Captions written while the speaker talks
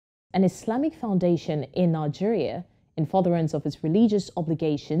An Islamic foundation in Nigeria, in furtherance of its religious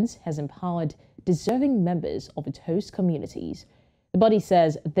obligations, has empowered deserving members of its host communities. The body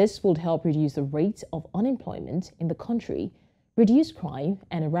says this would help reduce the rate of unemployment in the country, reduce crime,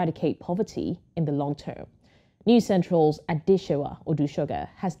 and eradicate poverty in the long term. News Central's Adesewa Odusoga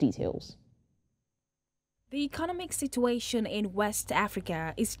has details. The economic situation in West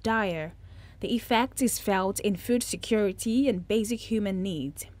Africa is dire. The effect is felt in food security and basic human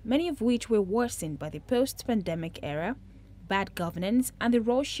needs, many of which were worsened by the post-pandemic era, bad governance, and the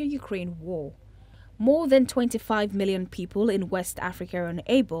Russia-Ukraine war. More than 25 million people in West Africa are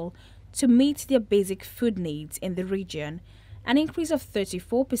unable to meet their basic food needs in the region, an increase of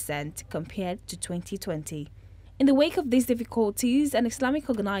 34% compared to 2020. In the wake of these difficulties, an Islamic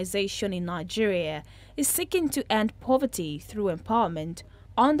organization in Nigeria is seeking to end poverty through empowerment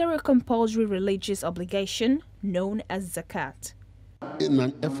under a compulsory religious obligation known as zakat. In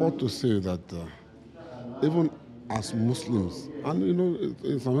an effort to say that even as Muslims, and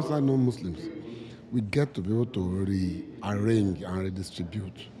in some ways like non-Muslims, we get to be able to rearrange and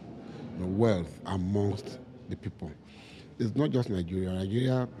redistribute wealth amongst the people. It's not just Nigeria.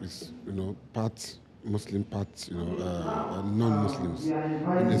 Nigeria is, part Muslim, part, non-Muslims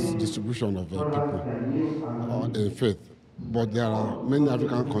in its distribution of people in faith. But there are many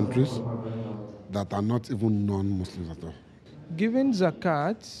African countries that are not even non-Muslims at all. Giving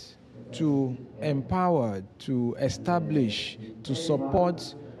zakat to empower, to establish, to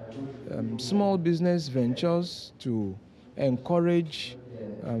support small business ventures, to encourage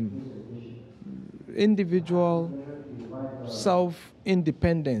individual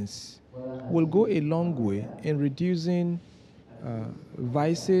self-independence will go a long way in reducing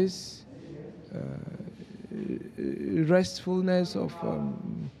vices, restiveness of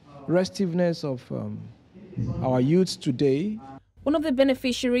our youth today. One of the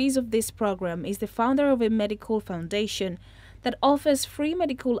beneficiaries of this program is the founder of a medical foundation that offers free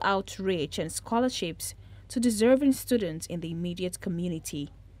medical outreach and scholarships to deserving students in the immediate community.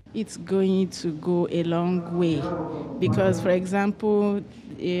 It's going to go a long way because, for example,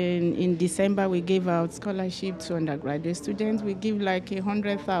 in December we gave out scholarship to undergraduate students. We give like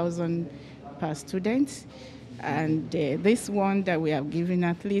 100,000 per student. And this one that we have given,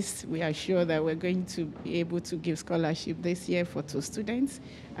 at least we are sure that we're going to be able to give scholarship this year for 2 students.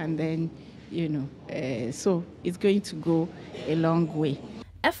 And then, so it's going to go a long way.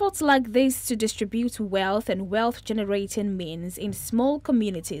 Efforts like this to distribute wealth and wealth-generating means in small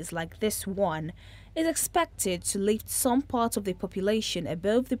communities like this one is expected to lift some part of the population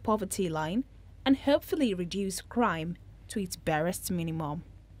above the poverty line and hopefully reduce crime to its barest minimum.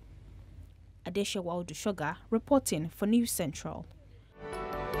 Adesewa Odusoga reporting for News Central.